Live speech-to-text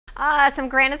Some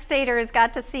Granite Staters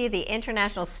got to see the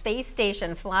International Space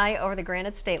Station fly over the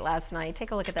Granite State last night.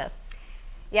 Take a look at this.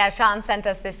 Yeah, Sean sent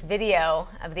us this video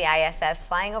of the ISS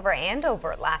flying over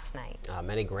Andover last night.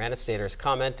 Many Granite Staters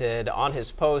commented on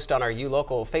his post on our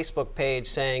ULocal Facebook page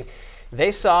saying they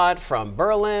saw it from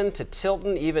Berlin to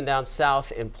Tilton, even down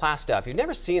south in Plastow. If you've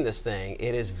never seen this thing,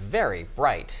 it is very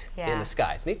bright in the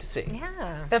sky. It's neat to see.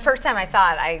 Yeah. The first time I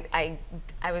saw it,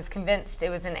 I was convinced it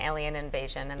was an alien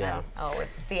invasion, and then, oh,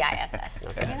 it's the ISS.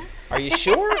 Okay. You know? Are you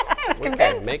sure? I was convinced.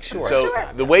 Okay, make sure. So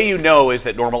the way you know is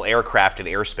that normal aircraft in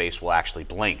airspace will actually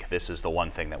blink. This is the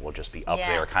one thing that will just be up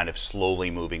there, kind of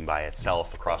slowly moving by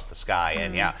itself across the sky.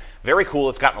 And yeah, very cool.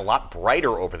 It's gotten a lot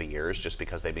brighter over the years just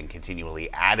because they've been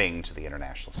continually adding to the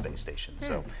International Space Station.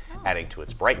 So adding to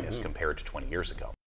its brightness compared to 20 years ago.